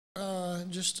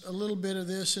just a little bit of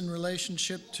this in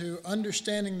relationship to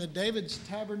understanding that David's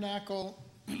tabernacle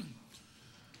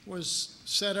was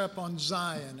set up on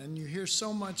Zion. And you hear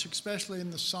so much, especially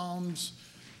in the Psalms,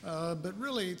 but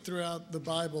really throughout the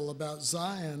Bible, about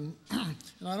Zion.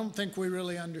 And I don't think we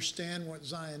really understand what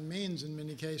Zion means in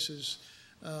many cases.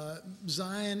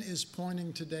 Zion is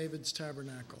pointing to David's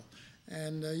tabernacle.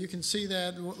 And you can see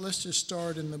that. Let's just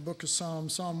start in the book of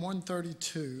Psalms, Psalm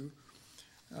 132,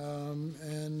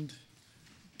 and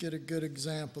get a good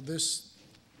example. This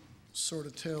sort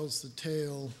of tells the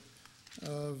tale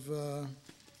of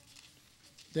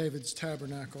David's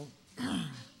tabernacle.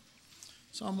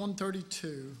 Psalm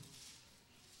 132.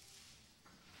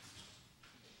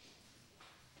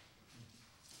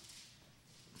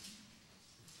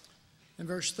 In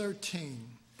verse 13.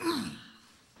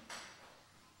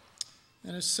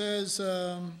 And it says,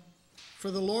 for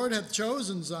the Lord hath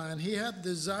chosen Zion, he hath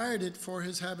desired it for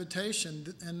his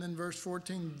habitation. And then verse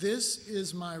 14, this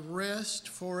is my rest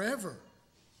forever.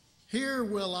 Here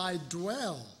will I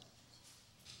dwell,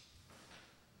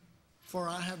 for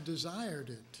I have desired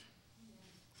it.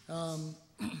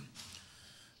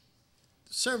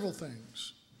 Several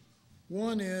things.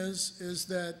 One is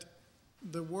that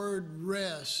the word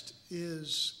rest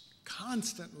is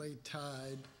constantly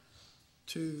tied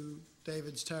to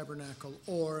David's tabernacle,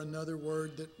 or another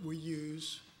word that we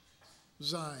use,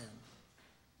 Zion.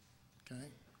 Okay?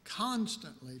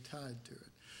 Constantly tied to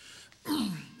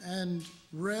it. And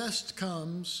rest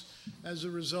comes as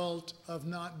a result of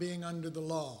not being under the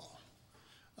law,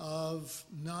 of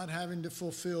not having to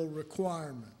fulfill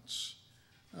requirements.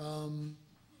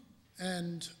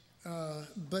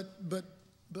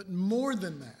 But more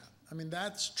than that, I mean,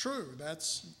 that's true.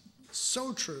 That's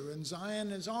so true. And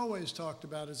Zion is always talked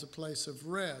about as a place of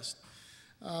rest.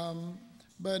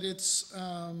 But it's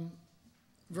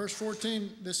verse 14,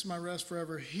 this is my rest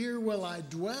forever. Here will I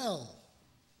dwell.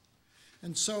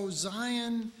 And so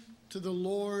Zion to the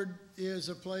Lord is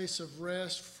a place of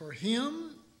rest for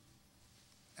him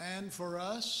and for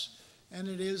us. And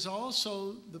it is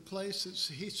also the place that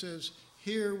he says,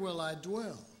 here will I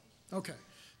dwell. Okay,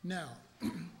 now,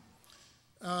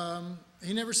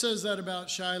 he never says that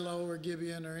about Shiloh or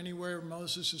Gibeon or anywhere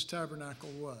Moses' tabernacle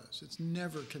was. It's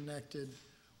never connected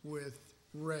with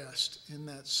rest in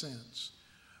that sense.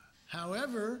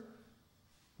 However,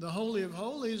 the Holy of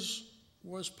Holies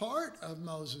was part of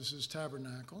Moses'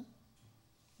 tabernacle.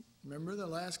 Remember the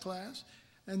last class?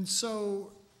 And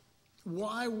so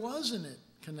why wasn't it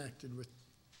connected with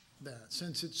that?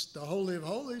 Since it's the Holy of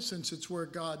Holies, since it's where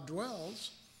God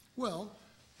dwells, well,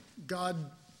 God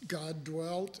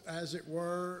dwelt, as it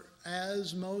were,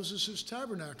 as Moses'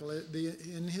 tabernacle.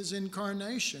 In his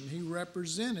incarnation, he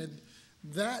represented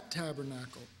that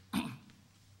tabernacle.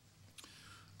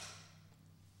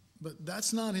 But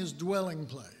that's not his dwelling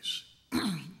place.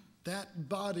 That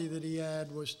body that he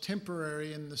had was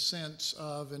temporary in the sense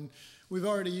of, and we've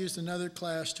already used another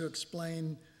class to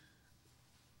explain,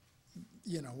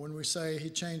 when we say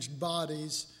he changed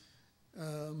bodies,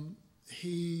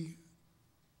 he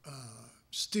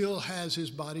still has his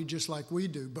body just like we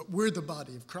do, but we're the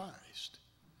body of Christ.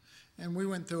 And we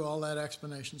went through all that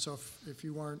explanation, so if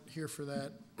you weren't here for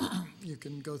that, you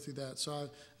can go through that. So I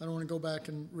don't want to go back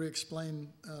and re-explain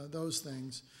those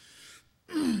things.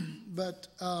 But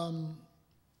let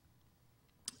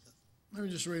me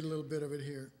just read a little bit of it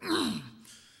here.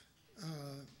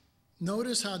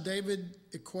 Notice how David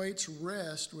equates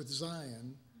rest with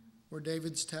Zion, where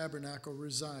David's tabernacle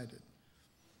resided.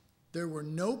 There were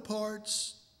no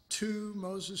parts to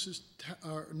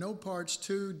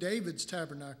David's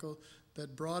tabernacle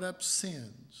that brought up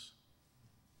sins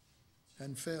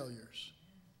and failures.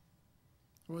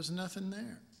 There was nothing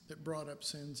there that brought up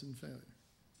sins and failure.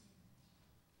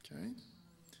 Okay?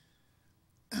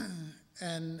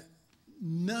 And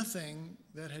nothing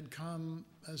that had come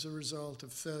as a result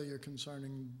of failure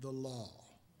concerning the law.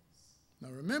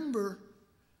 Now remember,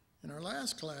 in our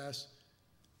last class,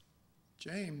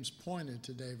 James pointed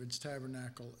to David's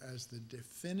tabernacle as the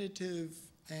definitive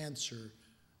answer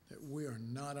that we are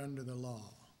not under the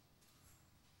law.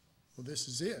 Well, this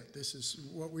is it. This is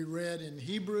what we read in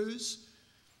Hebrews.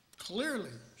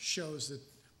 Clearly shows that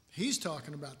he's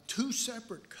talking about two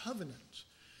separate covenants.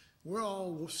 We're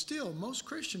all still, most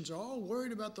Christians are all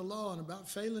worried about the law and about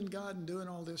failing God and doing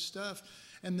all this stuff,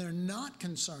 and they're not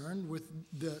concerned with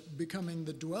becoming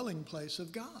the dwelling place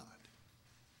of God.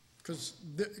 Because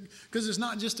it's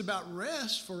not just about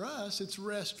rest for us, it's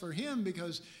rest for him,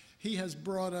 because he has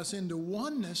brought us into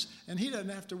oneness, and he doesn't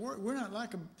have to worry. We're not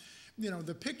like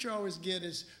the picture I always get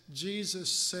is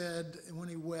Jesus said when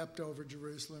he wept over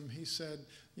Jerusalem, he said,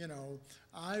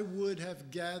 I would have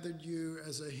gathered you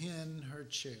as a hen her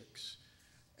chicks.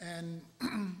 And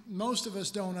most of us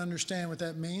don't understand what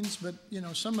that means, but,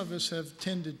 some of us have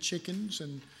tended chickens,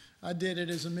 and I did it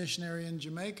as a missionary in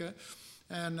Jamaica.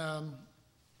 And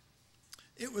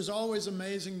it was always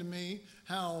amazing to me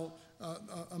how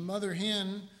a mother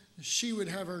hen, she would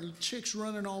have her chicks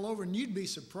running all over, and you'd be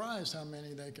surprised how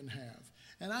many they can have.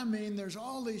 And I mean, there's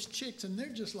all these chicks, and they're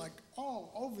just like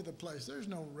all over the place. There's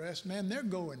no rest, man. They're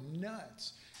going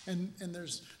nuts, and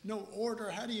there's no order.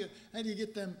 How do you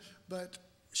get them? But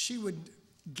she would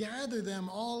gather them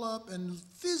all up, and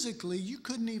physically you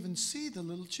couldn't even see the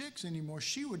little chicks anymore.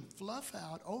 She would fluff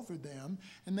out over them,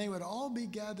 and they would all be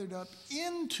gathered up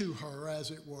into her,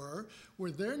 as it were,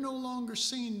 where they're no longer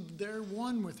seen. They're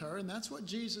one with her, and that's what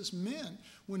Jesus meant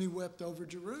when he wept over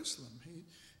Jerusalem.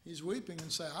 He's weeping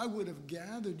and saying, I would have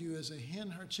gathered you as a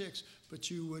hen her chicks, but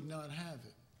you would not have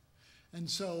it. And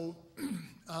so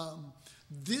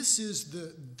this is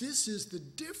the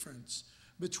difference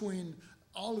between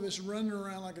all of us running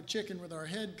around like a chicken with our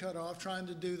head cut off, trying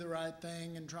to do the right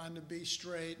thing and trying to be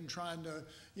straight and trying to,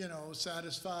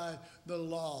 satisfy the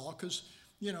law. Because,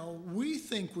 we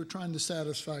think we're trying to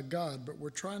satisfy God, but we're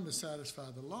trying to satisfy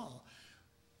the law.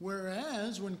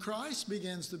 Whereas when Christ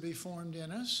begins to be formed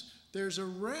in us, there's a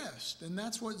rest. And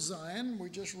that's what Zion, we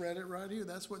just read it right here,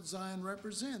 that's what Zion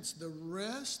represents. The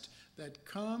rest that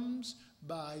comes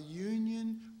by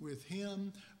union with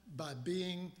him, by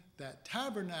being that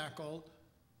tabernacle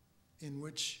in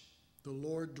which the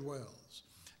Lord dwells.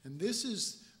 And this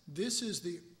is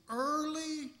the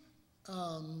early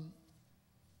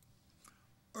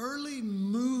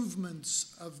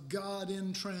movements of God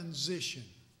in transition.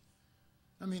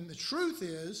 I mean, the truth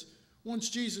is, once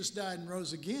Jesus died and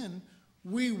rose again,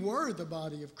 we were the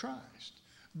body of Christ.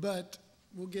 But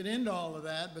we'll get into all of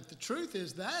that, but the truth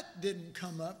is that didn't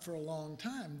come up for a long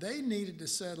time. They needed to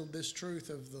settle this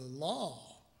truth of the law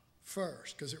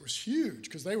first, because it was huge,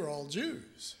 because they were all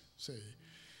Jews, see.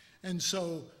 And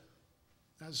so,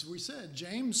 as we said,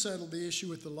 James settled the issue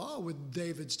with the law with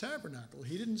David's tabernacle.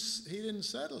 He didn't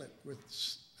settle it with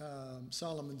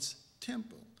Solomon's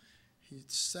temple. He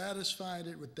satisfied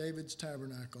it with David's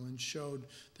tabernacle and showed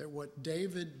that what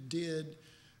David did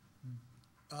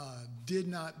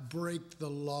not break the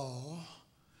law,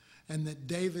 and that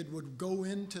David would go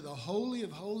into the Holy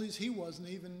of Holies. He wasn't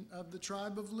even of the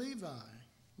tribe of Levi.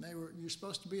 You're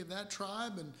supposed to be of that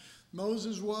tribe, and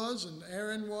Moses was, and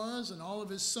Aaron was, and all of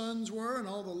his sons were, and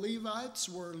all the Levites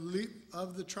were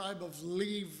of the tribe of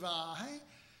Levi.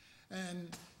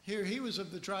 And here he was of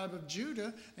the tribe of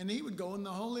Judah, and he would go in the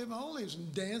Holy of Holies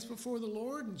and dance before the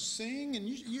Lord and sing. And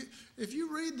if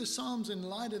you read the Psalms in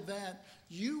light of that,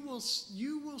 you will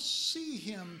see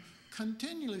him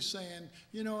continually saying,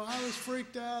 I was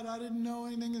freaked out, I didn't know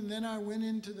anything, and then I went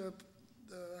into the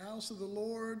house of the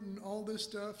Lord and all this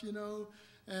stuff,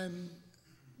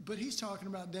 but he's talking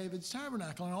about David's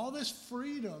tabernacle and all this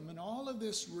freedom and all of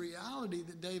this reality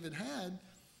that David had.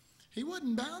 He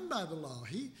wasn't bound by the law.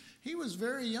 He was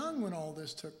very young when all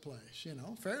this took place,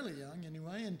 fairly young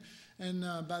anyway. And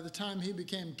by the time he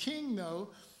became king,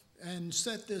 though, and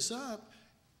set this up,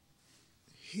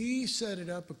 he set it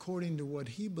up according to what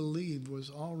he believed was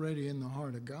already in the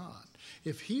heart of God.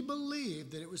 If he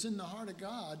believed that it was in the heart of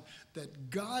God, that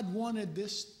God wanted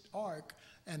this ark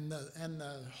and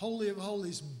the Holy of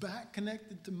Holies back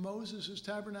connected to Moses'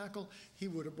 tabernacle, he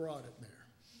would have brought it there.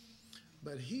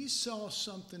 But he saw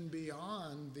something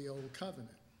beyond the old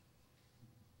covenant.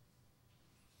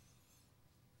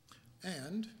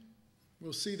 And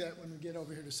we'll see that when we get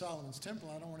over here to Solomon's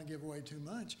temple. I don't want to give away too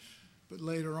much. But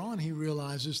later on, he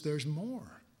realizes there's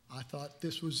more. I thought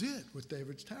this was it with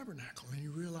David's tabernacle. And he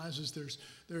realizes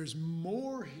there's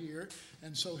more here.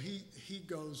 And so he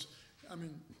goes,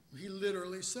 he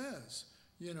literally says,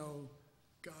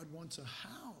 God wants a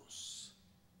house.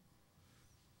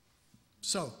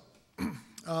 So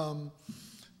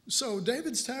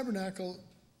David's tabernacle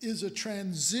is a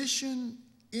transition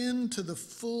into the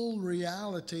full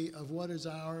reality of what is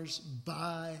ours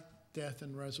by death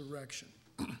and resurrection.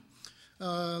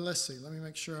 Let's see. Let me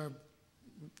make sure I've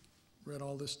read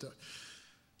all this stuff.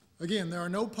 Again, there are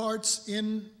no parts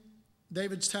in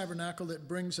David's tabernacle that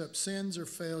brings up sins or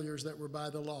failures that were by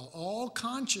the law. All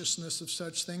consciousness of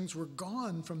such things were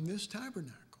gone from this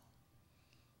tabernacle.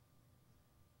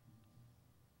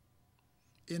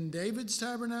 In David's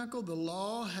tabernacle, the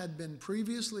law had been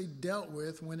previously dealt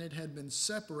with when it had been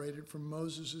separated from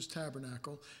Moses'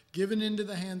 tabernacle, given into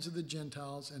the hands of the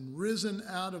Gentiles, and risen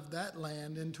out of that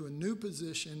land into a new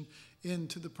position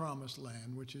into the promised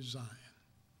land, which is Zion.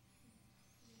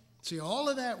 See, all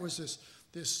of that was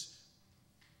this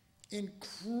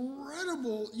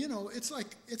incredible, it's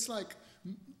like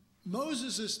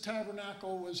Moses'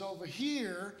 tabernacle was over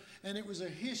here, and it was a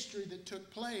history that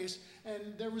took place,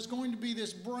 and there was going to be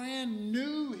this brand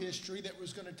new history that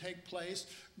was going to take place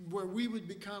where we would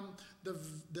become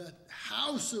the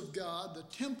house of God, the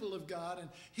temple of God, and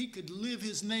he could live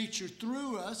his nature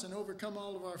through us and overcome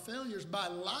all of our failures by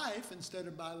life instead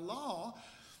of by law.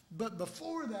 But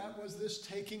before that was this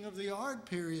taking of the ark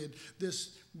period,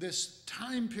 this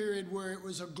time period where it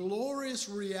was a glorious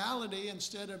reality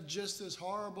instead of just this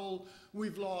horrible,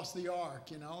 we've lost the ark,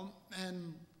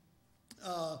 And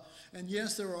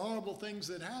yes, there were horrible things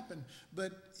that happened,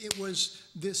 but it was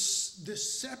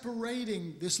this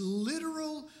separating, this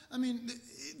literal,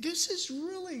 this is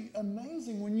really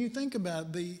amazing when you think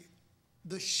about it.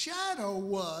 The shadow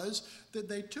was that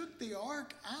they took the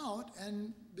ark out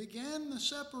and began the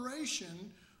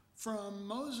separation from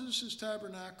Moses'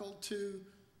 tabernacle to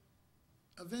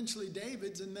eventually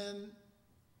David's and then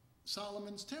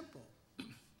Solomon's temple.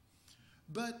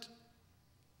 But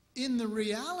in the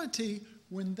reality,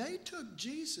 when they took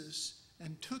Jesus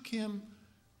and took him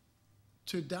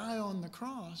to die on the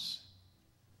cross,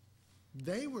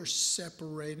 they were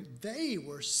separated. They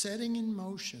were setting in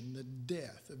motion the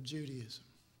death of Judaism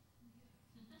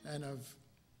and of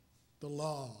the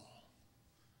law.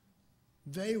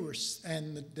 They were,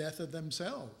 and the death of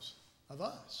themselves, of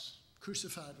us,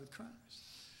 crucified with Christ.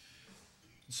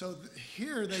 So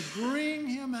here they bring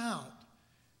him out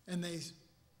and they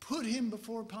put him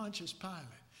before Pontius Pilate.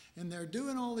 And they're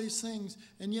doing all these things,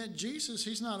 and yet Jesus,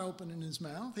 he's not opening his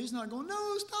mouth. He's not going,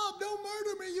 no, stop, don't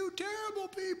murder me, you terrible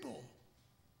people.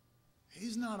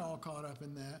 He's not all caught up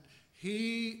in that.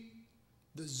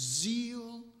 The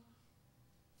zeal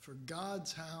for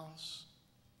God's house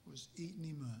was eating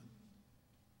him up.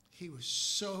 He was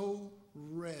so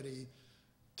ready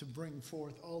to bring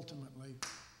forth ultimately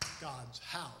God's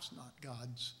house, not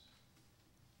God's,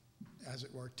 as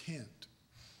it were, tent.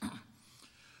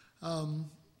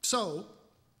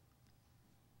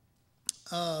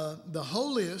 The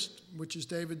holiest, which is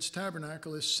David's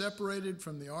tabernacle, is separated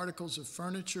from the articles of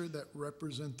furniture that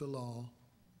represent the law.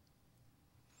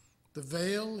 The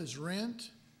veil is rent,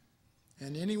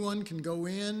 and anyone can go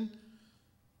in,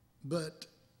 but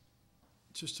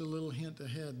just a little hint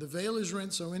ahead. The veil is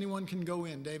rent so anyone can go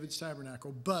in, David's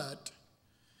tabernacle, but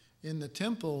in the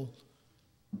temple,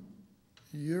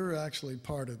 you're actually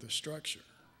part of the structure.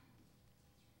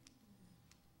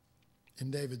 In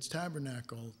David's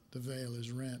tabernacle, the veil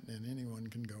is rent and anyone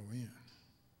can go in.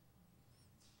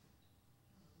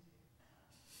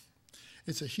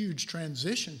 It's a huge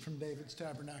transition from David's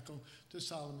tabernacle to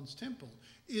Solomon's temple.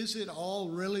 Is it all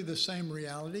really the same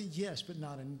reality? Yes, but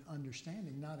not in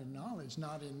understanding, not in knowledge,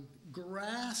 not in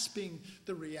grasping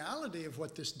the reality of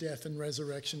what this death and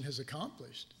resurrection has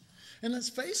accomplished. And let's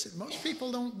face it, most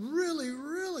people don't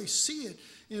really see it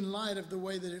in light of the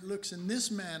way that it looks in this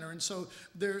manner. And so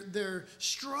they're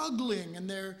struggling, and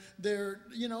they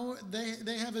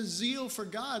have a zeal for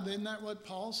God. Isn't that what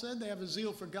Paul said? They have a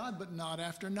zeal for God, but not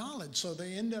after knowledge. So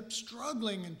they end up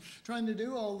struggling and trying to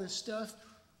do all this stuff,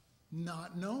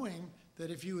 not knowing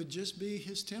that if you would just be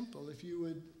his temple, if you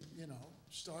would,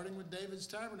 starting with David's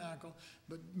tabernacle,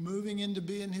 but moving into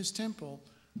being his temple,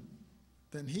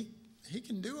 then he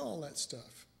can do all that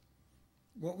stuff.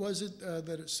 What was it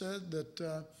that it said?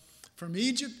 That from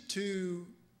Egypt to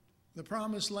the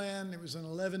promised land, it was an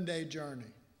 11-day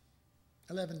journey.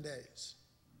 11 days.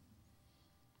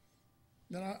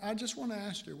 Now, I just want to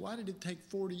ask you, why did it take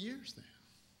 40 years then?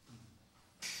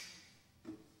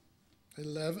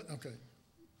 11, okay.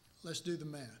 Let's do the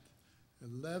math.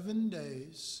 11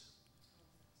 days.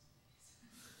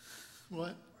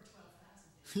 What?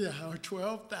 Or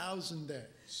 12,000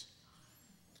 days.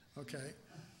 Okay.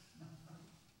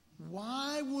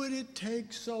 Why would it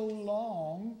take so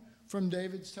long from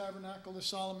David's tabernacle to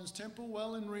Solomon's temple?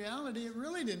 Well, in reality, it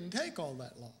really didn't take all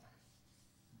that long.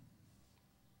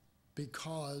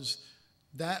 Because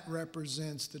that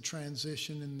represents the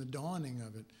transition and the dawning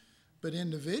of it. But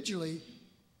individually,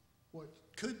 what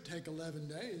could take 11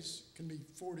 days can be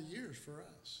 40 years for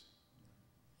us.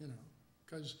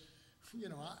 Because,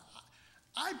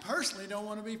 I personally don't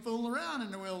want to be fooling around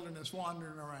in the wilderness,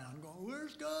 wandering around, going,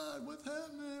 where's God? What's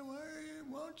happening? Where are you?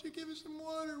 Why don't you give us some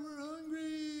water? We're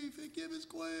hungry. Give us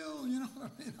quail. You know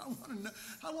what I mean?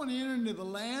 I want to enter into the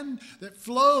land that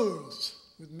flows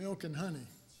with milk and honey.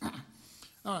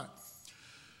 All right.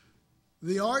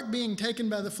 The ark being taken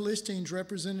by the Philistines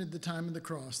represented the time of the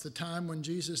cross, the time when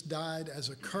Jesus died as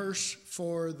a curse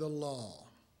for the law.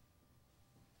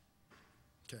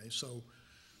 Okay, so,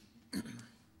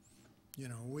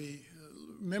 we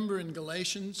remember in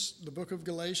Galatians, the book of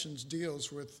Galatians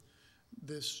deals with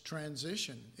this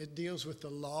transition. It deals with the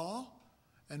law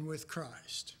and with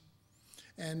Christ.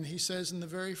 And he says in the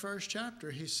very first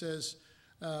chapter, he says,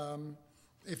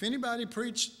 if anybody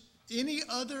preached any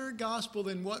other gospel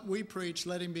than what we preach,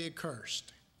 let him be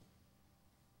accursed.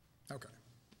 Okay.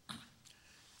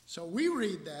 So we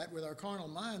read that with our carnal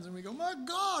minds and we go, my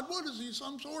God, what is he,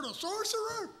 some sort of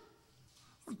sorcerer?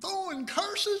 Throwing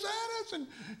curses at us, and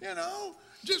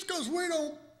just because we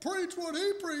don't preach what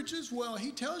he preaches. Well,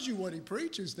 he tells you what he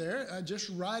preaches there. Just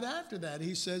right after that,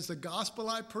 he says the gospel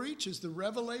I preach is the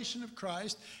revelation of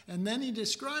Christ, and then he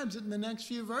describes it in the next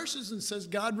few verses and says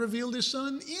God revealed his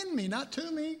son in me, not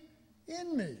to me,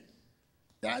 in me.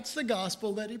 That's the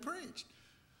gospel that he preached.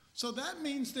 So that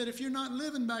means that if you're not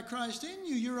living by Christ in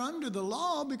you, you're under the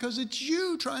law, because it's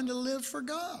you trying to live for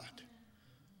God.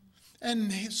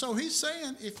 And so he's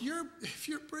saying, if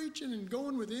you're preaching and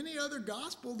going with any other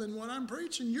gospel than what I'm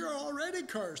preaching, you're already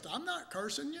cursed. I'm not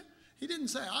cursing you. He didn't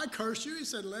say, I curse you. He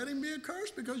said, let him be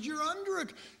accursed, because you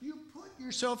put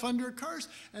yourself under a curse.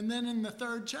 And then in the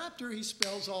third chapter, he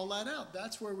spells all that out.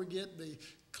 That's where we get the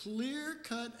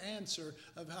clear-cut answer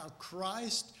of how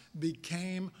Christ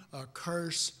became a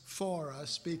curse for us,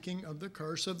 speaking of the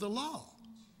curse of the law.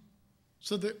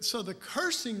 So the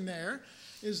cursing there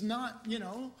is not,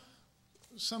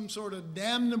 some sort of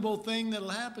damnable thing that'll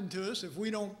happen to us if we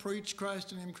don't preach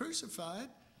Christ and him crucified.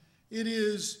 It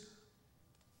is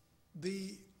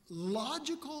the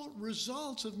logical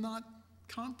results of not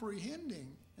comprehending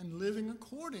and living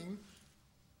according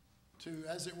to,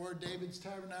 as it were, David's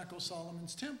tabernacle,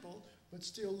 Solomon's temple, but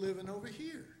still living over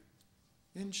here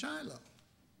in Shiloh.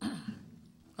 All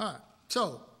right,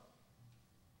 so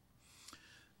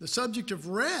the subject of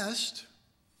rest.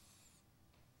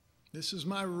 This is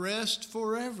my rest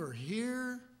forever.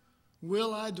 Here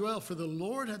will I dwell. For the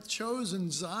Lord hath chosen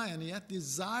Zion. He hath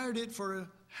desired it for a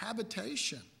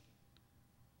habitation.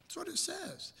 That's what it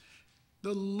says.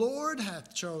 The Lord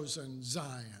hath chosen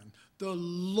Zion. The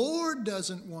Lord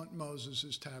doesn't want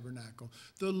Moses' tabernacle.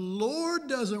 The Lord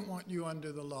doesn't want you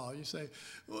under the law. You say,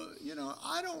 well,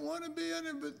 I don't want to be under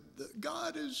it, but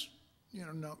God is,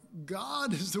 no.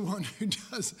 God is the one who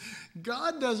does.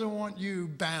 God doesn't want you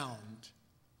bound.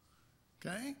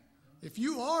 Okay? If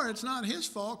you are, it's not his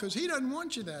fault, because he doesn't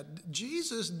want you that.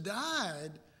 Jesus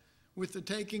died with the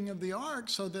taking of the ark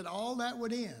so that all that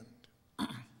would end. All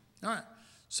right.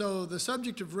 So the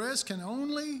subject of rest can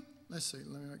only, let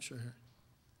me make sure here.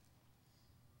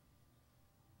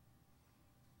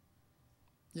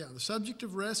 Yeah, the subject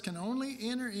of rest can only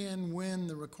enter in when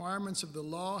the requirements of the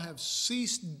law have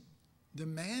ceased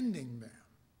demanding them.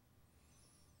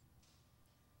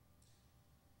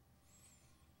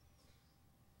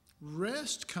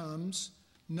 Rest comes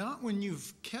not when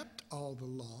you've kept all the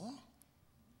law,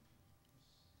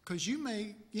 because you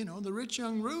may, the rich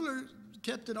young ruler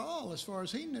kept it all as far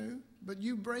as he knew, but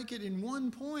you break it in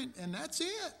one point and that's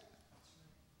it.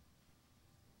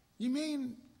 You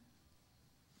mean,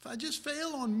 if I just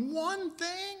fail on one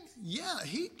thing, yeah,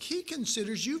 he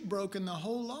considers you've broken the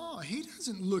whole law. He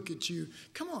doesn't look at you.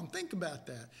 Come on, think about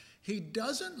that. He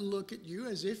doesn't look at you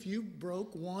as if you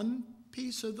broke one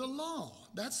piece of the law.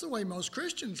 That's the way most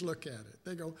Christians look at it.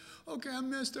 They go, okay, I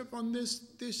messed up on this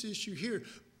issue here,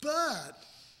 but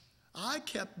I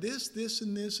kept this,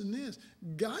 and this, and this.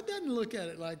 God doesn't look at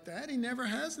it like that. He never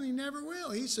has and he never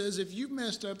will. He says, if you've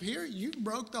messed up here, you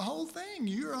broke the whole thing.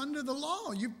 You're under the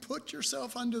law. You put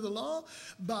yourself under the law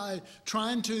by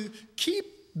trying to keep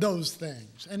those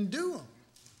things and do them.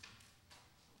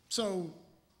 So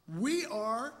we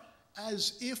are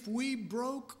as if we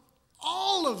broke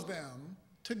all of them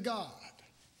to God.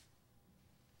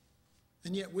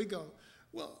 And yet we go,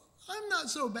 well, I'm not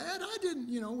so bad. I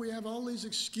didn't, we have all these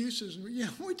excuses. And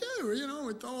we do,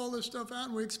 we throw all this stuff out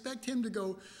and we expect him to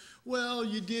go, well,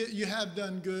 you have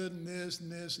done good and this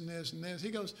and this and this and this. He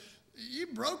goes, you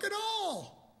broke it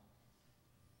all.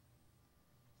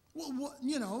 Well,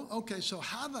 okay, so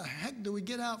how the heck do we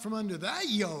get out from under that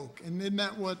yoke? And isn't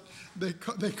that what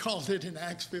they called it in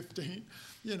Acts 15?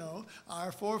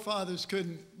 Our forefathers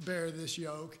couldn't bear this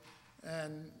yoke,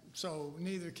 and so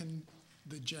neither can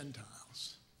the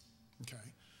Gentiles. Okay.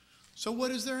 So what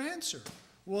is their answer?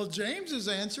 Well, James's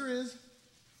answer is,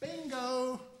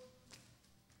 bingo,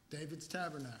 David's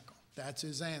tabernacle. That's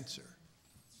his answer.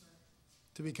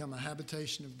 To become a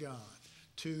habitation of God.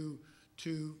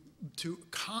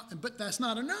 But that's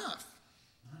not enough.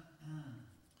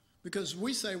 Because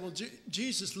we say, well,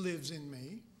 Jesus lives in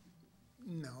me.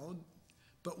 No.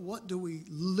 But what do we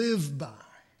live by?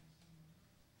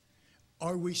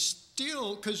 are we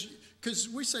still, because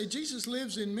we say Jesus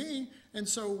lives in me, and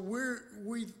so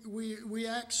we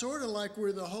act sort of like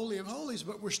we're the Holy of Holies,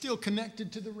 but we're still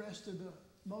connected to the rest of the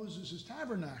Moses'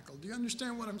 tabernacle. Do you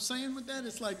understand what I'm saying with that?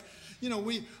 It's like,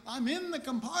 I'm in the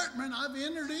compartment, I've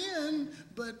entered in,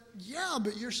 but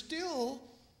you're still,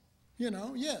 yes. That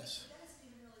doesn't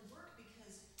even really work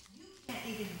because you can't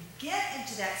even get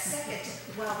into that second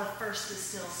while the first is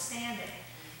still standing.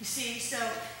 You see,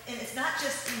 and it's not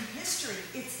just in history,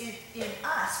 it's in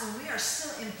us. When we are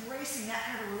still embracing that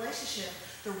kind of relationship,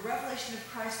 the revelation of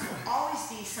Christ will always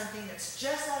be something that's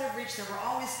just out of reach, that we're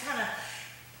always kind of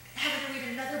having to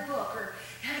read another book or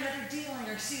have another dealing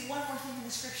or see one more thing in the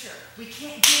scripture. We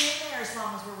can't get in there as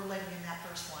long as we're relating in that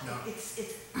first one. No. It's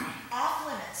off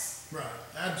limits. Right,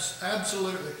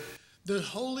 absolutely. The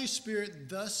Holy Spirit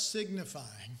thus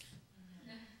signifying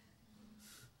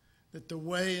that the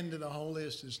way into the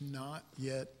holiest is not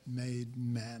yet made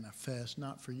manifest,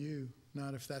 not for you,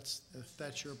 not if that's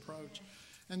your approach.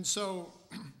 And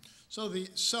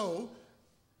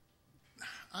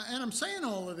and I'm saying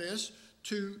all of this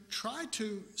to try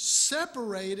to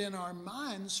separate in our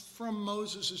minds from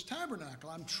Moses' tabernacle.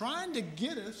 I'm trying to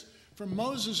get us from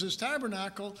Moses'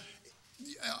 tabernacle.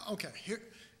 Okay, here,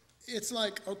 it's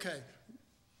like, okay,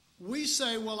 we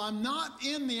say, well, I'm not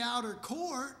in the outer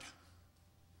court,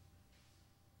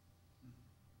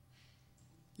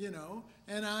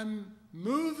 and I'm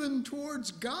moving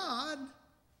towards God.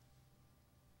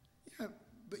 Yeah,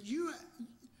 but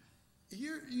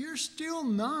you're still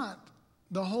not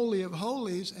the Holy of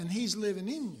Holies, and he's living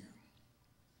in you.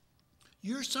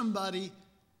 You're somebody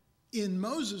in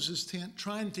Moses' tent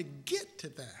trying to get to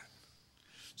that.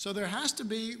 So there has to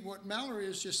be what Mallory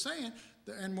is just saying,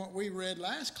 and what we read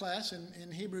last class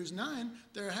in Hebrews 9,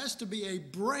 there has to be a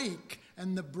break,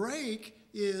 and the break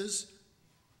is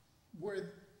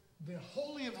where the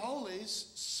Holy of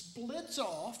Holies splits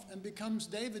off and becomes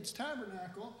David's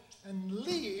tabernacle and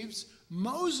leaves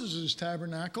Moses'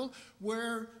 tabernacle,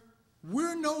 where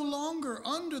we're no longer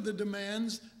under the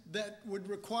demands that would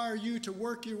require you to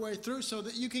work your way through so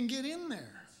that you can get in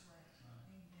there.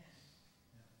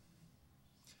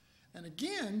 And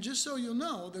again, just so you'll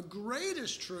know, the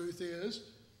greatest truth is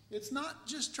it's not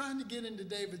just trying to get into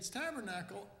David's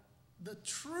tabernacle. The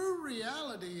true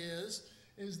reality is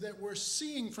that we're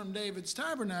seeing from David's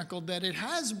tabernacle that it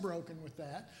has broken with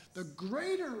that. The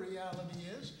greater reality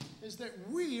is that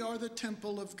we are the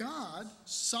temple of God,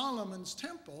 Solomon's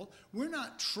temple. We're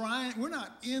not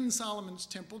in Solomon's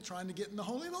temple trying to get in the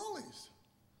Holy of Holies.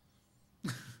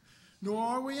 Nor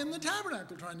are we in the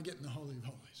tabernacle trying to get in the Holy of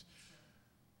Holies.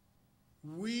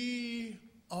 We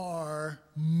are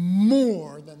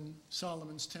more than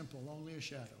Solomon's temple, only a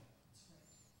shadow.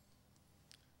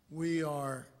 We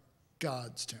are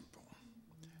God's temple.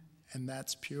 And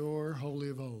that's pure Holy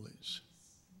of Holies.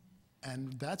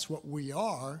 And that's what we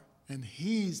are, and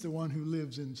he's the one who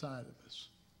lives inside of us.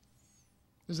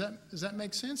 Does that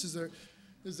make sense?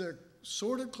 Is there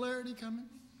sort of clarity coming?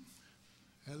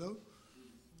 Hello?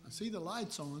 I see the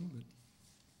lights on, but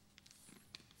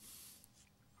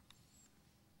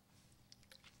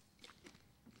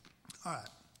all right.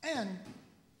 And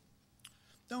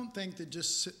don't think that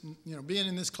just sitting, being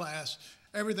in this class,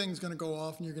 everything's going to go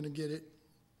off and you're going to get it.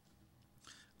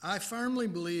 I firmly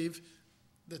believe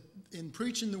that in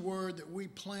preaching the word that we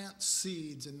plant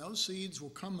seeds, and those seeds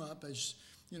will come up as,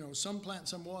 some plant,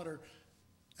 some water.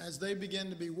 As they begin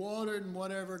to be watered and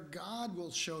whatever, God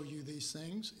will show you these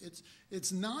things.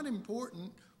 It's not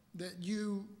important that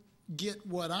you get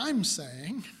what I'm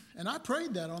saying. And I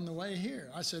prayed that on the way here.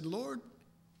 I said, Lord,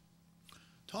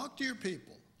 talk to your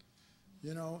people,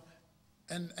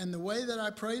 and the way that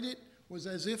I prayed it was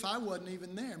as if I wasn't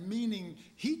even there, meaning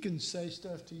he can say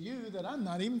stuff to you that I'm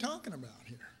not even talking about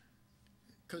here,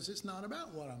 because it's not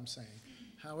about what I'm saying.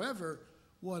 However,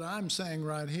 what I'm saying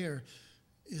right here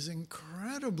is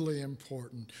incredibly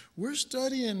important. We're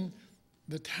studying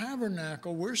the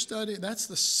tabernacle. That's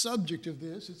the subject of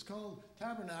this. It's called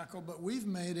tabernacle, but we've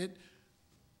made it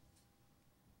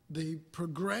the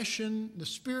progression, the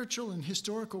spiritual and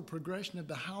historical progression of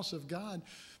the house of God,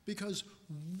 because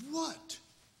what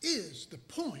is the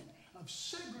point of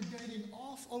segregating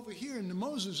off over here into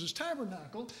Moses'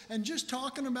 tabernacle and just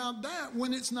talking about that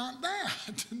when it's not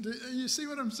that? You see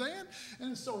what I'm saying?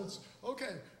 And so it's,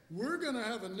 okay, we're going to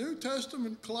have a New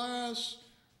Testament class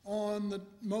on the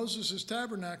Moses'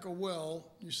 tabernacle. Well,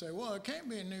 you say, well, it can't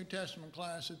be a New Testament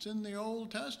class. It's in the Old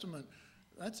Testament.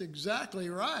 That's exactly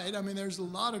right. I mean, there's a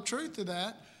lot of truth to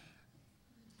that.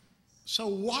 So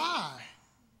why?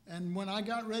 And when I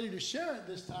got ready to share it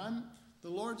this time, the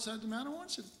Lord said to me, I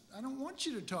don't want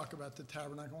you to talk about the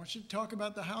tabernacle. I want you to talk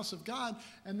about the house of God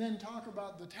and then talk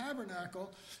about the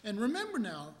tabernacle. And remember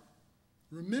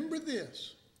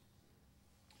this.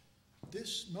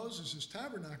 This Moses'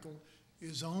 tabernacle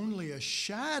is only a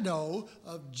shadow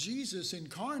of Jesus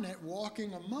incarnate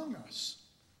walking among us.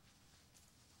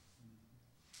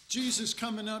 Jesus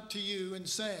coming up to you and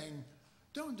saying,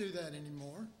 don't do that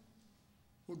anymore.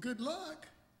 Well, good luck.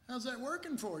 How's that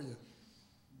working for you?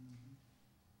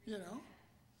 You know?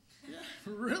 Yeah,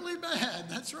 really bad.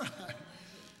 That's right.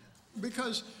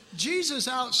 Because Jesus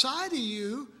outside of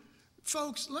you,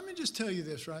 folks, let me just tell you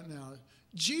this right now.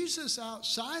 Jesus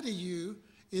outside of you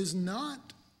is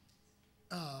not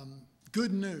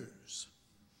good news.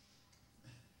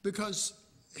 Because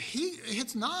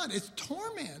it's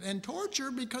torment and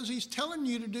torture because he's telling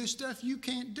you to do stuff you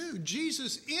can't do.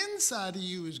 Jesus inside of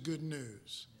you is good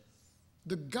news.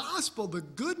 The gospel, the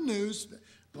good news,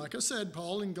 like I said,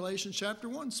 Paul in Galatians chapter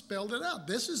 1 spelled it out.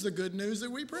 This is the good news that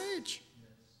we preach,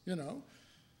 you know.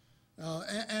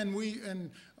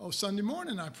 Sunday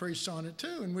morning I preached on it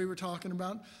too, and we were talking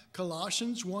about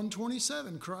Colossians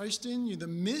 1:27, Christ in you. The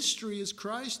mystery is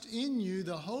Christ in you,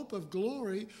 the hope of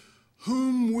glory,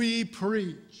 whom we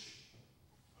preach.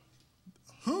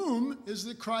 Whom is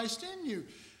the Christ in you?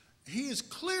 He is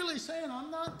clearly saying,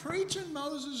 I'm not preaching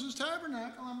Moses'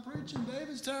 tabernacle, I'm preaching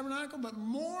David's tabernacle, but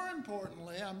more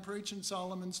importantly, I'm preaching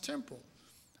Solomon's temple.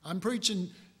 I'm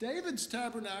preaching David's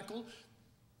tabernacle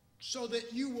so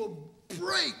that you will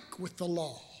break with the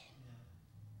law.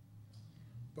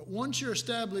 But once you're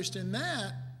established in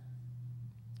that,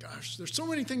 gosh, there's so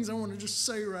many things I want to just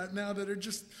say right now that are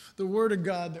just the Word of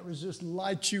God that would just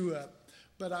light you up.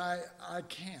 But I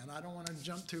can't. I don't want to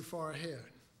jump too far ahead.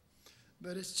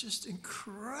 But it's just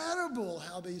incredible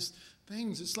how these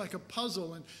things, it's like a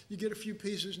puzzle, and you get a few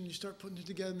pieces and you start putting it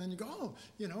together, and then you go, oh,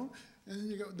 you know, and then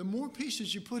you go, the more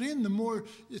pieces you put in, the more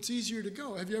it's easier to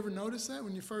go. Have you ever noticed that?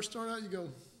 When you first start out, you go,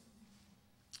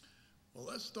 well,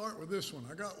 let's start with this one.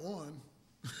 I got one.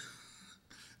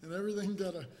 And everything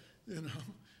got a, you know,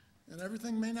 and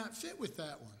everything may not fit with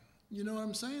that one. You know what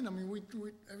I'm saying? I mean,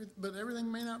 but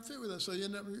everything may not fit with us. So you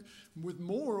end up with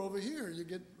more over here. You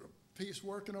get a piece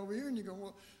working over here, and you go,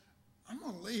 well, I'm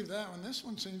going to leave that one. This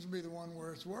one seems to be the one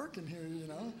where it's working here, you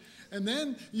know. And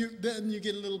then you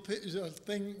get a little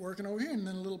thing working over here, and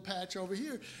then a little patch over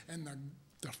here. And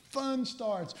the fun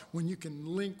starts when you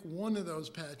can link one of those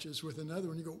patches with another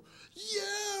one. You go,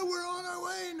 yeah, we're on our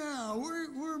way now.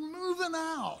 We're moving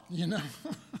out, you know.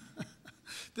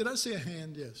 Did I see a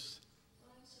hand? Yes.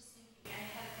 Well, I was just thinking, I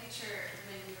had a picture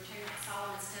when we were talking about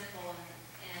Solomon's temple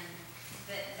and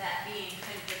that being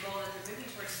kind of the goal that they're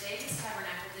moving towards. David's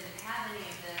tabernacle didn't have any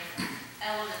of the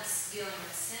elements dealing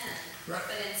with sin. Right.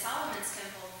 But in Solomon's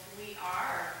temple, we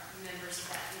are members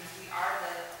of that. You know, we are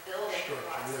the building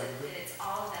blocks, and it's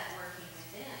all of that working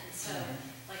within. So,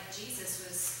 like Jesus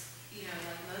was, you know,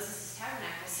 like Moses'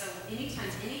 tabernacle. So anytime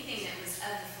anything that was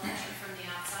of the flesh or from the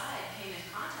outside came in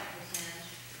contact with him,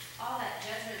 all that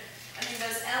judgment, I mean,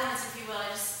 those elements, if you will, I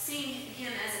just seen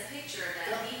him as a picture of that.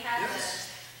 Yeah. He had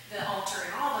the altar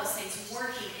and all those things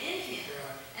working in him.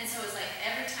 Right. And so it was like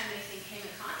every time anything came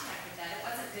in contact with that, it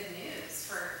wasn't good news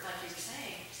for, like you were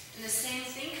saying. And the same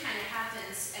thing kind of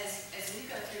happens as we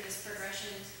go through this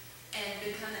progression and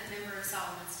become that member of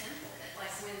Solomon's temple. That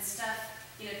like when stuff,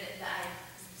 you know, that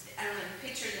I don't know, the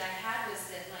picture that I had was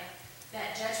that like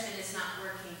that judgment is not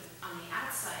working on the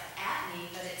outside at me,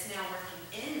 but it's now working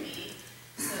in me,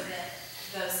 so that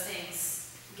those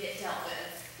things get dealt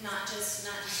with. Not just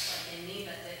like in me,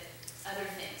 but the other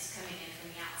things coming in from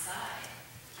the outside.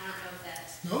 I don't know if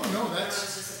that's... No,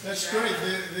 that's great.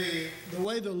 The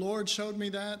way the Lord showed me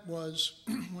that was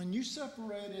when you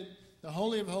separated the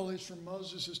Holy of Holies from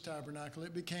Moses' tabernacle,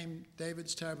 it became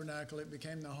David's tabernacle, it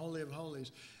became the Holy of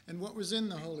Holies. And what was in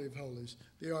the Holy of Holies?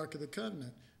 The Ark of the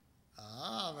Covenant.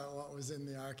 But what was in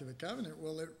the Ark of the Covenant?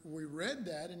 Well, we read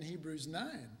that in Hebrews 9.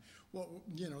 Well,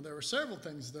 you know, there were several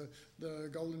things. The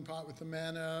golden pot with the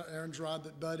manna, Aaron's rod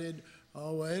that budded.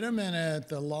 Oh, wait a minute.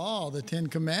 The law, the 10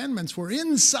 Commandments were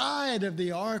inside of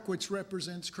the ark, which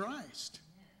represents Christ.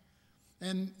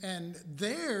 And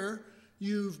there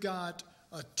you've got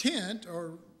a tent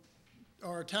or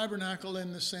a tabernacle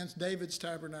in the sense, David's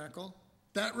tabernacle.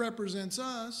 That represents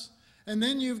us. And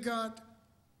then you've got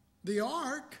the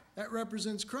ark, that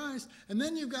represents Christ. And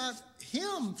then you've got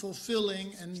him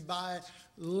fulfilling, and by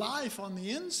life on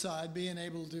the inside being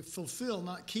able to fulfill,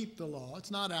 not keep the law.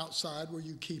 It's not outside where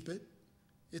you keep it.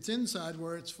 It's inside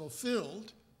where it's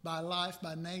fulfilled by life,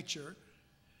 by nature.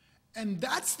 And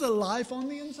that's the life on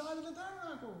the inside of the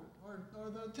tabernacle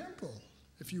or the temple,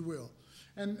 if you will.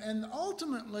 And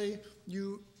ultimately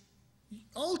you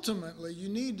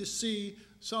need to see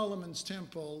Solomon's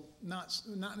temple, not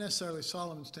necessarily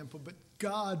Solomon's temple, but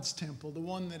God's temple, the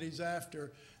one that he's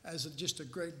after, as just a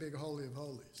great big holy of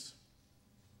holies.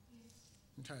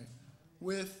 Okay.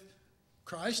 With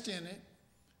Christ in it,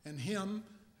 and him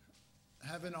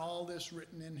having all this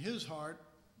written in his heart,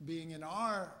 being in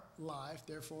our life,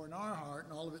 therefore in our heart,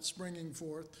 and all of it springing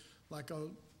forth like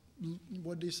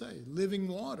what did he say? Living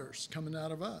waters coming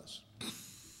out of us.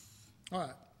 All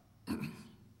right.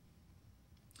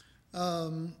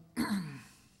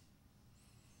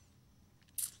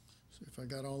 See if I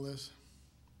got all this.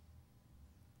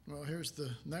 Well, here's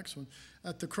the next one.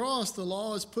 At the cross, the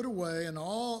law is put away, and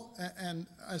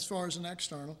as far as an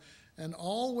external, and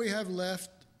all we have left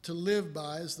to live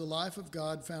by is the life of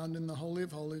God found in the Holy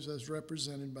of Holies as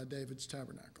represented by David's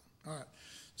tabernacle. All right.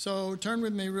 So turn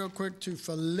with me real quick to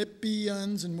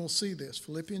Philippians, and we'll see this.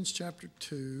 Philippians chapter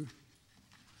 2.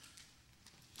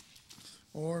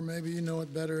 Or maybe you know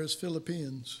it better as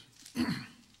Philippians.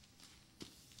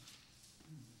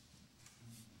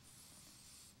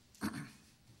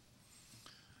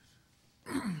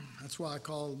 That's why I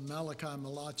call Malachi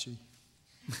Malachi.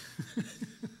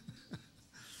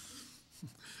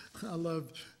 I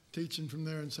love teaching from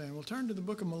there and saying, well, turn to the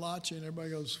book of Malachi, and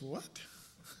everybody goes, what?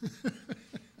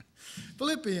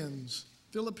 Philippians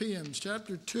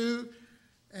chapter 2,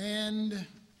 and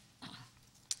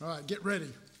all right, get ready.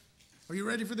 Are you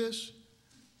ready for this?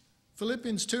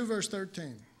 Philippians 2, verse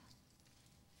 13.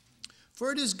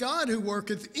 For it is God who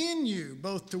worketh in you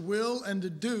both to will and to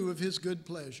do of his good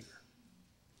pleasure.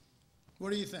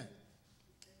 What do you think?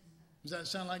 Does that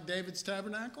sound like David's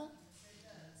tabernacle?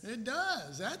 It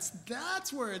does.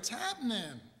 That's where it's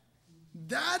happening.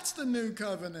 That's the new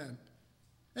covenant.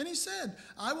 And he said,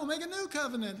 I will make a new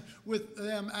covenant with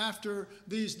them after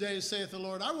these days, saith the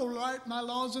Lord. I will write my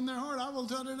laws in their heart. I will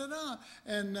da-da-da-da.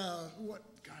 And I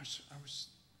was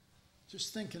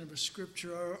just thinking of a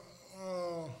scripture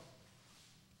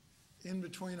in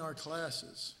between our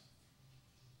classes.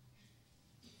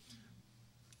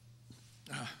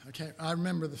 I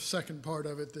remember the second part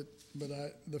of it, but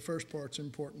the first part's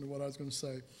important to what I was going to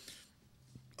say.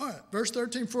 All right, verse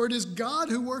 13, for it is God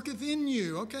who worketh in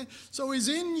you. Okay, so he's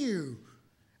in you.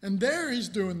 And there he's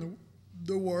doing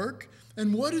the work.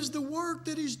 And what is the work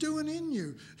that he's doing in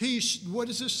you? What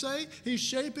does this say? He's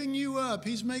shaping you up.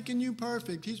 He's making you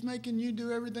perfect. He's making you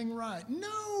do everything right.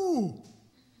 No!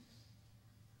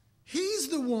 He's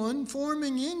the one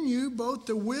forming in you both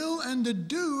the will and the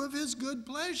do of his good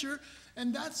pleasure.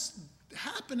 And that's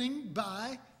happening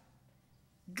by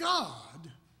God.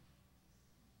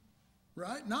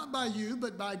 Right? Not by you,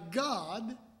 but by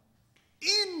God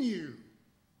in you.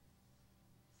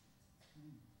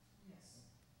 Yes.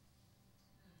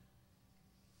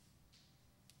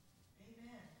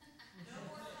 Amen. No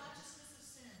more consciousness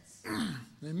of sins.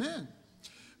 Amen.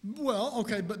 Well,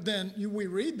 okay, but then we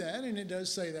read that, and it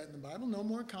does say that in the Bible, no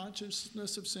more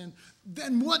consciousness of sin.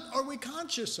 Then what are we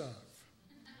conscious of?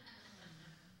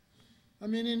 I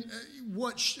mean,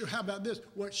 how about this?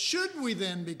 What should we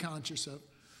then be conscious of?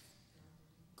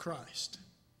 Christ.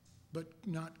 But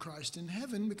not Christ in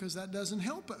heaven, because that doesn't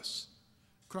help us.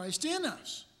 Christ in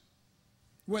us.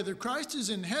 Whether Christ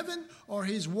is in heaven or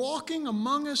he's walking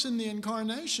among us in the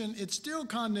incarnation, it's still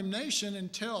condemnation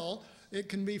until it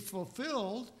can be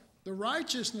fulfilled. The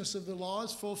righteousness of the law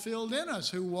is fulfilled in us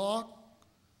who walk.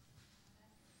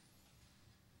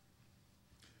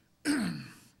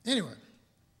 Anyway.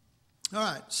 All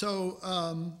right, so,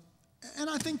 and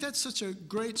I think that's such a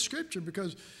great scripture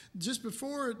because just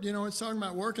before, it's talking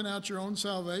about working out your own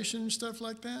salvation and stuff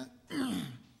like that.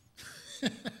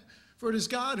 For it is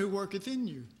God who worketh in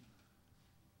you.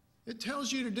 It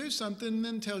tells you to do something and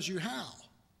then tells you how.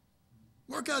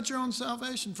 Work out your own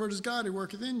salvation, for it is God who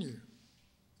worketh in you.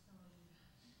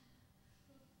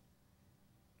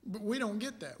 But we don't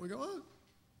get that. We go,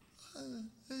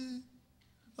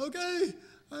 okay,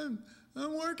 I'm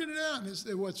working it out.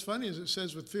 And what's funny is it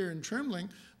says with fear and trembling,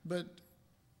 but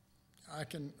I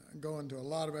can go into a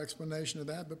lot of explanation of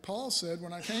that. But Paul said,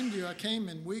 when I came to you, I came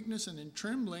in weakness and in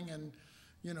trembling and,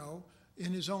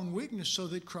 in his own weakness so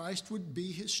that Christ would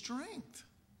be his strength.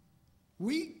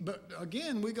 But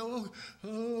again, we go,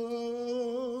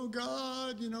 oh,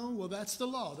 God, well, that's the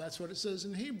law. That's what it says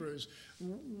in Hebrews.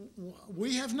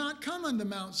 We have not come unto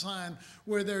Mount Zion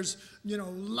where there's,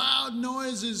 loud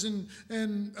noises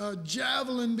and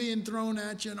javelin being thrown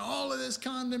at you and all of this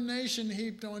condemnation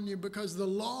heaped on you because the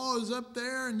law is up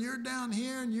there and you're down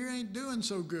here and you ain't doing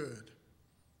so good.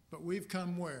 But we've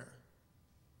come where?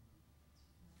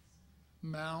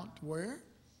 Mount where?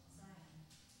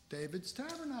 David's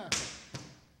tabernacle.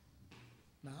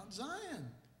 Mount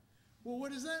Zion. Well,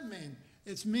 what does that mean?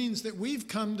 It means that we've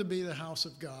come to be the house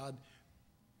of God,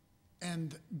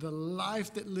 and the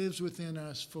life that lives within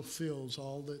us fulfills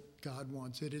all that God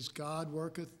wants. It is God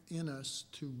worketh in us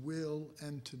to will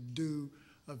and to do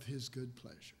of his good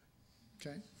pleasure.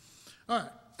 Okay? All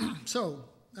right. So,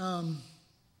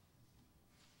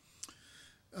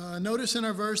 notice in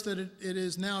our verse that it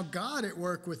is now God at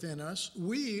work within us.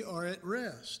 We are at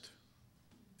rest.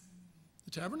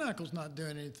 The tabernacle's not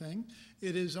doing anything.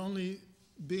 It is only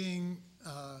being,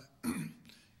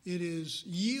 it is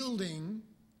yielding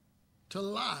to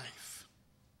life.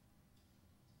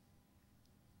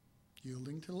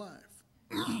 Yielding to life.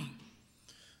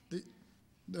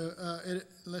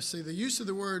 Let's see, the use of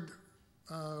the word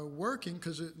working,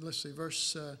 because let's see,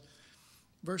 verse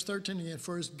 13 again.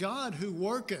 For it's God who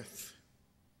worketh.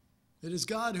 It is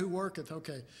God who worketh.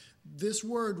 Okay, this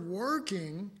word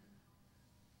working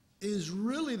is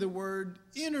really the word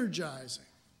energizing.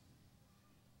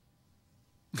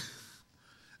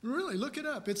 Really, look it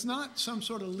up. It's not some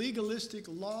sort of legalistic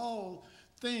law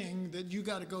thing that you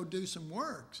got to go do some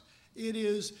works. It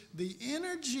is the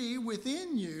energy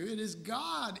within you. It is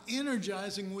God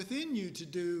energizing within you to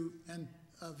do and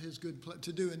of his good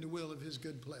to do and the will of his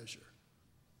good pleasure.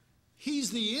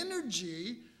 He's the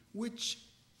energy which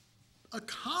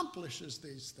accomplishes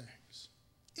these things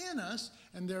in us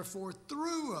and therefore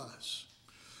through us.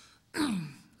 All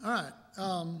right.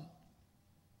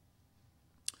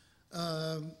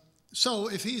 So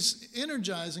if he's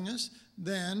energizing us,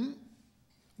 then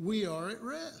we are at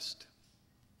rest.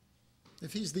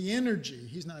 If he's the energy,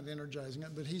 he's not energizing it,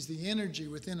 but he's the energy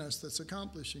within us that's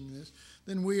accomplishing this,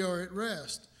 then we are at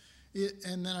rest.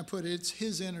 And then I put it's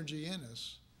his energy in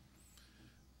us.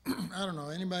 I don't know,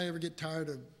 anybody ever get tired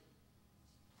of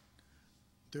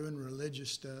doing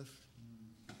religious stuff?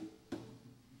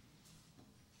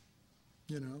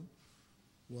 You know?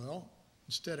 Well,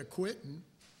 instead of quitting,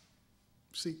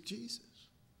 seek Jesus.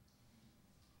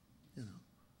 You know,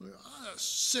 I'm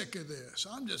sick of this.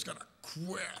 I'm just going to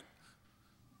quit.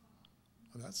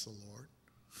 Well, that's the Lord.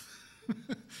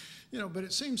 You know, but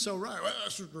it seems so right. Well,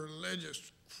 this is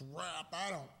religious crap.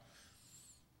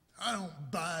 I don't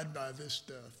abide by this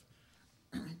stuff.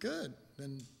 Good.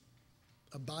 Then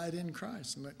abide in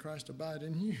Christ and let Christ abide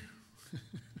in you.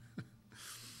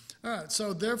 All right.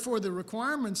 So therefore, the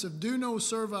requirements of do no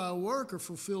servile work are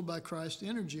fulfilled by Christ's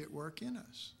energy at work in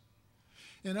us.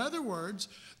 In other words,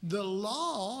 the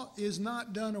law is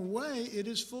not done away, it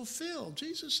is fulfilled.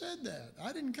 Jesus said that.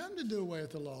 I didn't come to do away with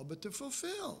the law, but to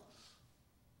fulfill.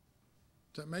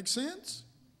 Does that make sense?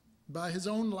 By his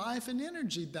own life and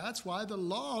energy. That's why the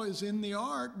law is in the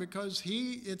ark, because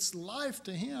it's life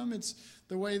to him. It's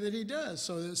the way that he does.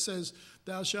 So it says,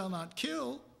 thou shalt not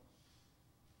kill.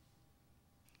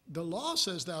 The law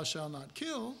says thou shalt not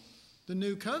kill. The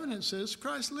new covenant says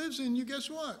Christ lives in you. Guess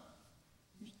what?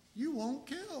 You won't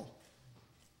kill.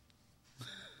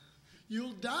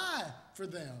 You'll die for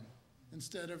them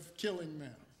instead of killing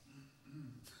them.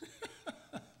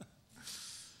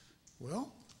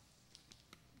 Well,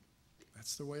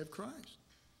 that's the way of Christ.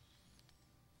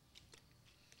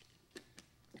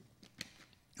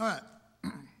 All right.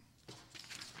 How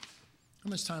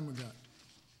much time we got?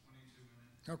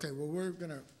 22 minutes. Okay, well, we're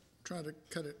going to try to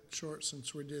cut it short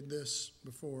since we did this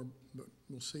before, but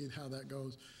we'll see how that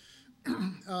goes.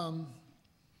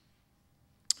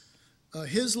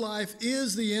 His life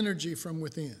is the energy from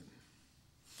within.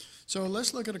 So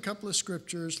let's look at a couple of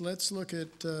scriptures. Let's look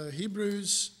at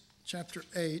Hebrews chapter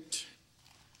 8.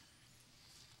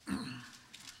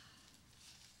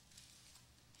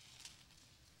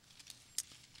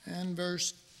 And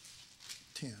verse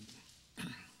 10.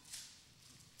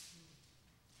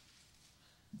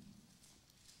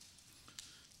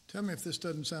 Tell me if this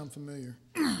doesn't sound familiar.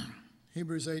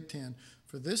 Hebrews 8:10.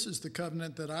 For this is the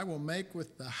covenant that I will make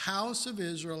with the house of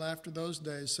Israel after those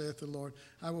days, saith the Lord.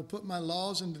 I will put my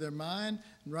laws into their mind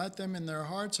and write them in their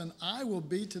hearts, and I will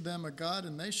be to them a God,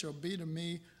 and they shall be to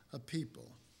me a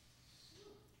people.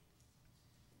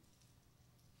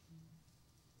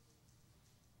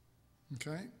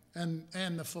 Okay? And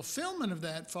the fulfillment of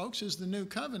that, folks, is the new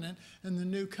covenant. And the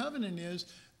new covenant is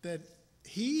that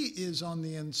he is on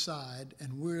the inside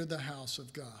and we're the house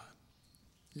of God.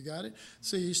 You got it?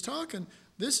 See, he's talking,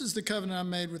 this is the covenant I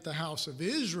made with the house of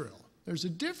Israel. There's a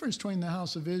difference between the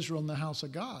house of Israel and the house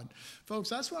of God. Folks,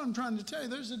 that's what I'm trying to tell you.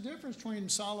 There's a difference between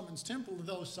Solomon's temple,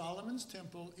 though Solomon's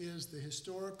temple is the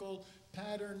historical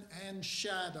pattern and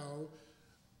shadow.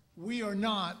 We are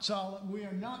not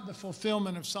the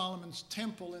fulfillment of Solomon's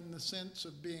temple in the sense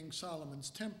of being Solomon's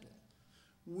temple.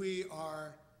 We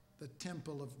are the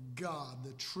temple of God,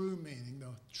 the true meaning, the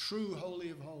true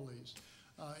Holy of Holies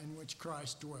in which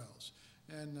Christ dwells.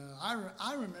 And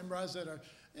I remember I was at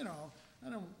I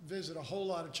don't visit a whole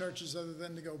lot of churches other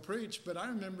than to go preach, but I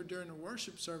remember during the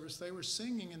worship service they were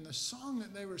singing, and the song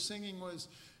that they were singing was,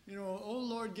 "Oh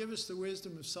Lord, give us the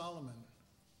wisdom of Solomon."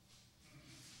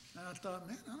 And I thought,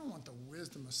 man, I don't want the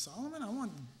wisdom of Solomon. I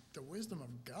want the wisdom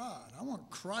of God. I want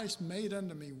Christ made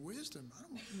unto me wisdom.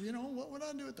 I don't, what would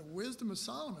I do with the wisdom of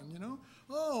Solomon,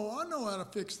 Oh, I know how to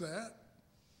fix that.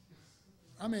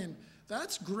 I mean,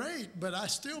 that's great, but I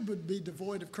still would be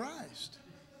devoid of Christ.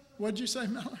 What'd you say,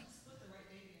 Mallory? Split the right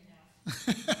baby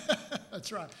in half.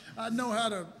 That's right. I know how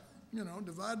to,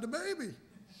 divide the baby.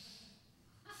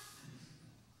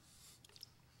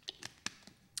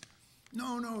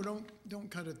 No, don't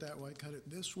cut it that way. Cut it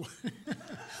this way.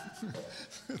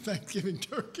 Thanksgiving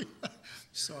turkey.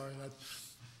 Sorry.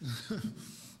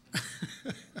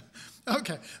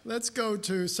 Okay, let's go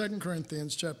to 2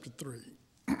 Corinthians chapter 3.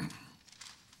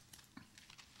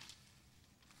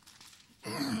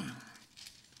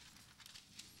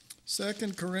 2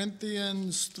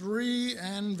 Corinthians 3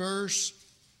 and verse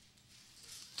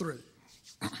 3.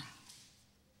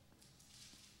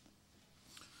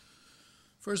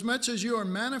 For as much as you are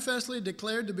manifestly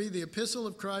declared to be the epistle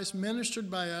of Christ,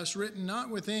 ministered by us, written not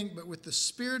with ink, but with the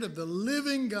Spirit of the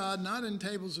living God, not in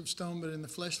tables of stone, but in the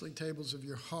fleshly tables of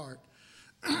your heart.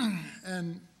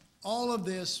 And all of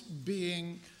this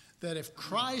being that if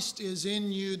Christ is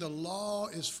in you, the law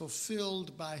is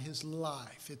fulfilled by his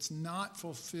life. It's not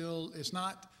fulfilled, it's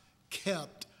not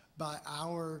kept by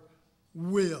our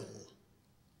will.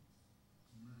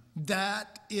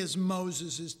 That is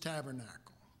Moses' tabernacle.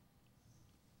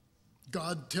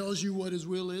 God tells you what his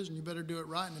will is, and you better do it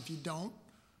right. And if you don't,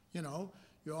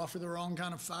 you offer the wrong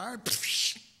kind of fire,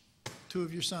 2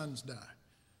 of your sons die.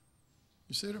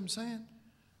 You see what I'm saying?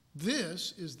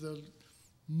 This is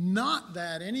not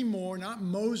that anymore, not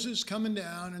Moses coming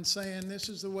down and saying this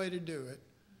is the way to do it,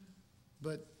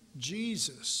 but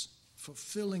Jesus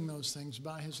fulfilling those things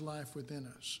by his life within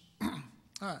us. All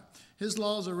right. His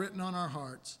laws are written on our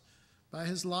hearts. By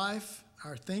his life,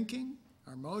 our thinking,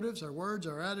 our motives, our words,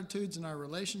 our attitudes, and our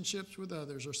relationships with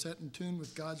others are set in tune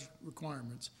with God's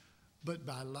requirements. But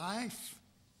by life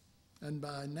and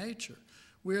by nature,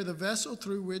 we are the vessel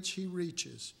through which he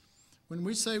reaches. When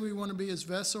we say we want to be his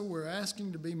vessel, we're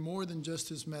asking to be more than just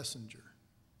his messenger.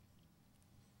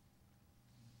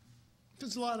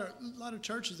 There's a lot of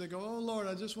churches that go, "Oh Lord,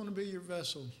 I just want to be your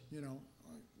vessel."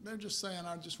 They're just saying,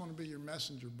 "I just want to be your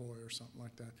messenger boy," or something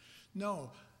like that.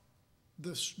 No,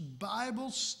 the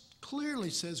Bible clearly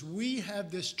says we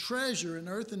have this treasure in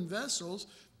earthen vessels.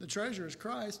 The treasure is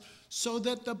Christ, so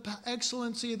that the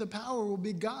excellency of the power will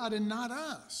be God and not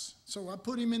us. So I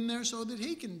put him in there so that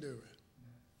he can do it.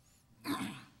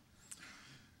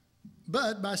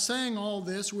 But by saying all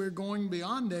this, we're going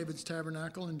beyond David's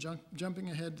tabernacle and jumping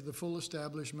ahead to the full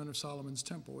establishment of Solomon's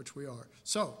temple, which we are.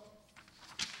 So,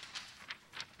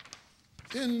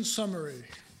 in summary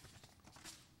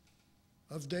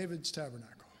of David's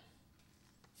tabernacle,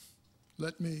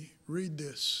 let me read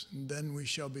this, and then we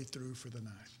shall be through for the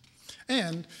night.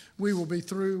 And we will be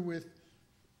through with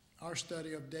our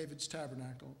study of David's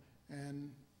tabernacle,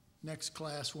 and next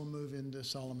class we'll move into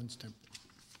Solomon's temple.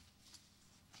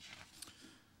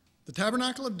 The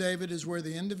tabernacle of David is where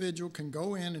the individual can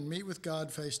go in and meet with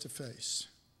God face to face.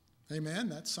 Amen?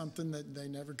 That's something that they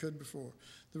never could before.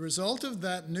 The result of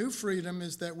that new freedom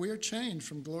is that we are changed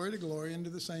from glory to glory into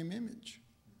the same image,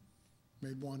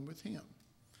 made one with him.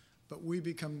 But we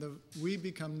become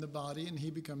the body and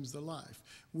he becomes the life.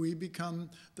 We become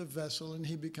the vessel and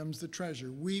he becomes the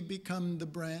treasure. We become the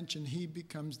branch and he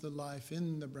becomes the life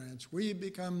in the branch. We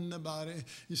become the body.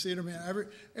 You see what I mean?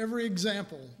 Every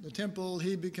example, the temple,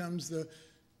 he becomes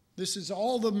this is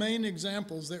all the main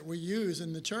examples that we use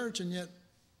in the church, and yet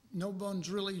no one's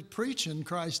really preaching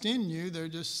Christ in you. They're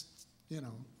just, you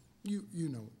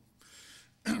know.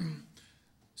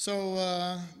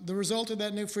 So the result of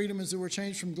that new freedom is that we're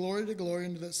changed from glory to glory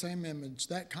into that same image.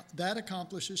 That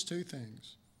accomplishes two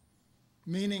things.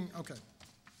 Meaning, okay,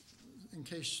 in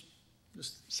case,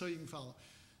 just so you can follow.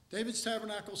 David's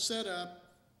tabernacle set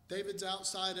up. David's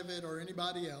outside of it or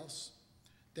anybody else.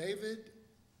 David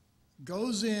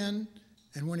goes in,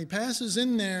 and when he passes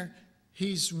in there,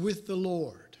 he's with the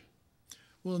Lord.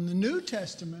 Well, in the New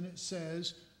Testament, it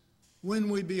says, when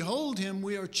we behold him,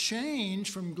 we are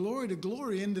changed from glory to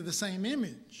glory into the same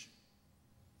image.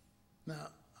 Now,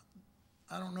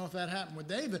 I don't know if that happened with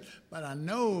David, but I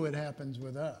know it happens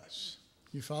with us.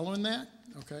 You following that?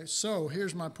 Okay, so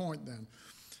here's my point then.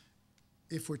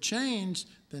 If we're changed,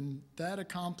 then that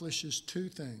accomplishes two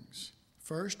things.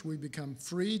 First, we become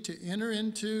free to enter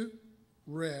into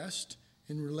rest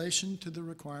in relation to the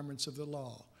requirements of the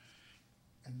law.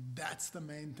 And that's the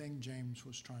main thing James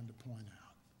was trying to point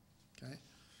out. Okay?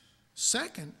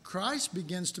 Second, Christ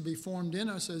begins to be formed in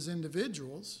us as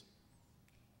individuals,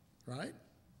 right?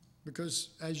 Because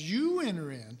as you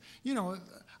enter in,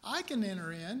 I can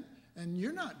enter in and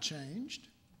you're not changed.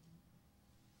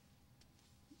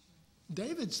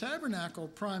 David's tabernacle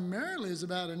primarily is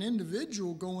about an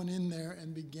individual going in there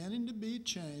and beginning to be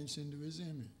changed into his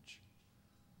image.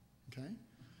 Okay?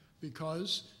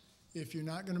 Because if you're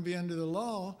not going to be under the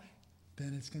law,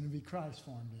 then it's going to be Christ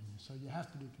formed in you. So you have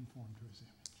to be conformed to his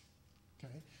image.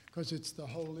 Okay? Because it's the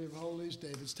Holy of Holies,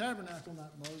 David's tabernacle,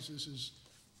 not Moses'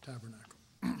 tabernacle.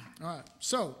 All right.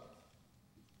 So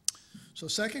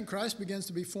second, Christ begins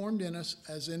to be formed in us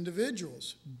as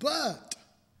individuals. But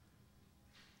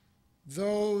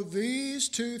though these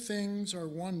two things are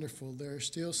wonderful, there's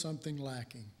still something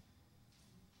lacking.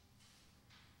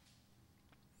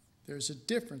 There's a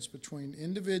difference between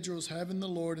individuals having the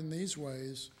Lord in these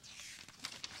ways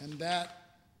and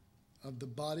that of the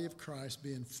body of Christ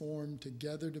being formed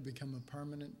together to become a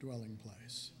permanent dwelling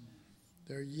place.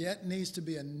 There yet needs to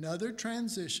be another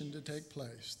transition to take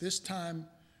place, this time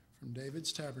from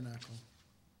David's tabernacle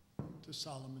to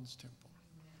Solomon's temple.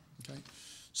 Okay?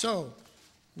 So,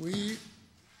 we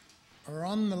are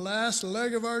on the last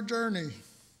leg of our journey.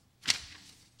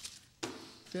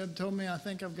 Deb told me I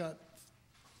think I've got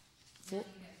 4. 2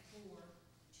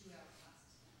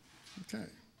 hours. Okay.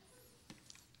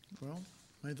 Well,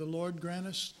 may the Lord grant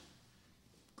us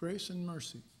grace and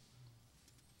mercy.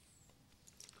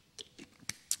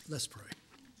 Let's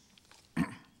pray.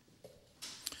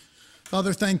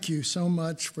 Father, thank you so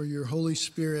much for your Holy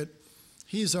Spirit.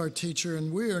 He's our teacher,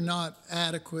 and we are not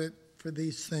adequate for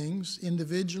these things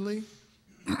individually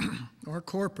or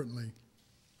corporately.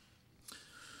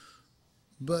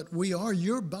 But we are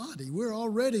your body. We're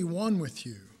already one with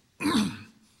you.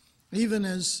 Even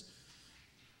as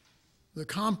the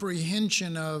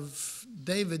comprehension of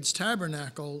David's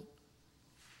tabernacle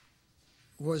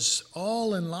was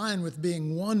all in line with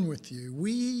being one with you.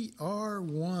 We are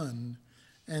one.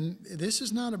 And this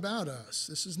is not about us.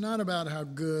 This is not about how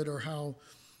good or how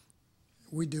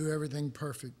we do everything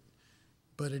perfect.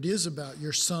 But it is about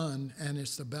your Son, and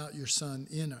it's about your Son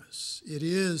in us. It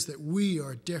is that we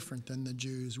are different than the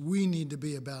Jews. We need to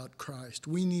be about Christ.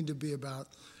 We need to be about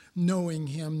knowing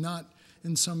him, not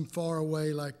in some far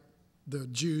away like the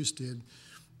Jews did,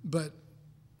 but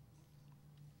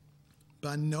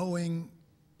by knowing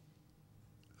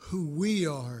who we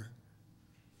are,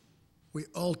 we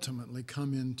ultimately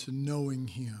come into knowing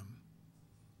him,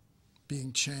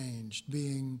 being changed,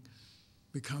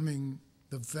 becoming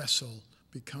the vessel,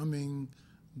 becoming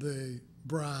the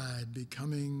bride,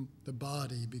 becoming the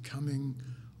body, becoming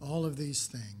all of these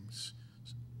things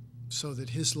so that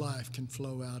his life can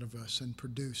flow out of us and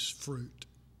produce fruit,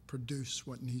 produce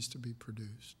what needs to be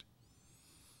produced.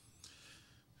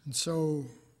 And so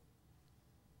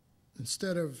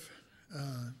instead of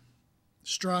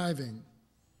striving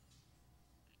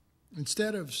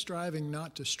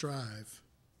not to strive,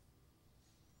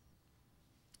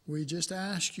 we just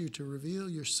ask you to reveal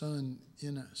your Son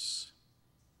in us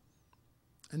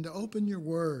and to open your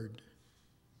word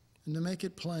and to make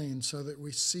it plain so that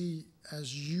we see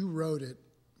as you wrote it,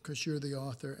 because you're the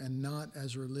author, and not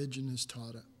as religion has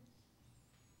taught it.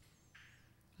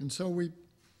 And so we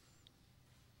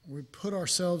put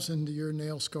ourselves into your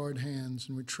nail-scarred hands,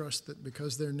 and we trust that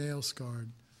because they're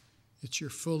nail-scarred, it's your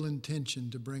full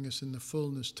intention to bring us in the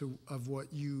fullness of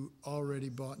what you already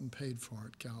bought and paid for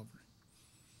at Calvary.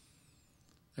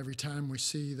 Every time we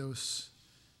see those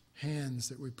hands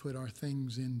that we put our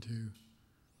things into,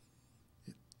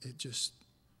 it just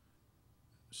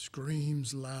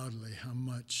screams loudly how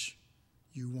much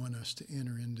you want us to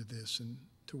enter into this and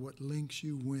to what lengths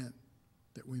you went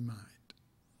that we might.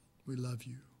 We love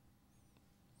you.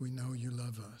 We know you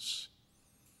love us.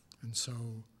 And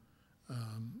so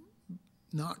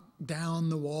knock down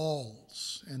the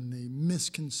walls and the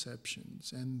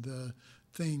misconceptions and the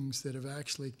things that have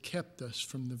actually kept us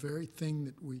from the very thing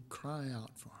that we cry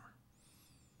out for.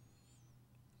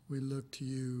 We look to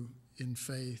you in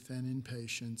faith and in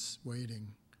patience,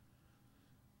 waiting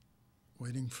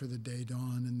for the day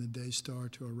dawn and the day star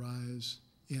to arise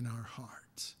in our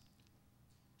hearts.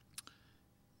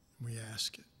 We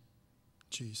ask it in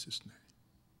Jesus' name.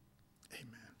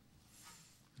 Amen.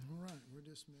 All right, we're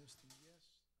dismissed.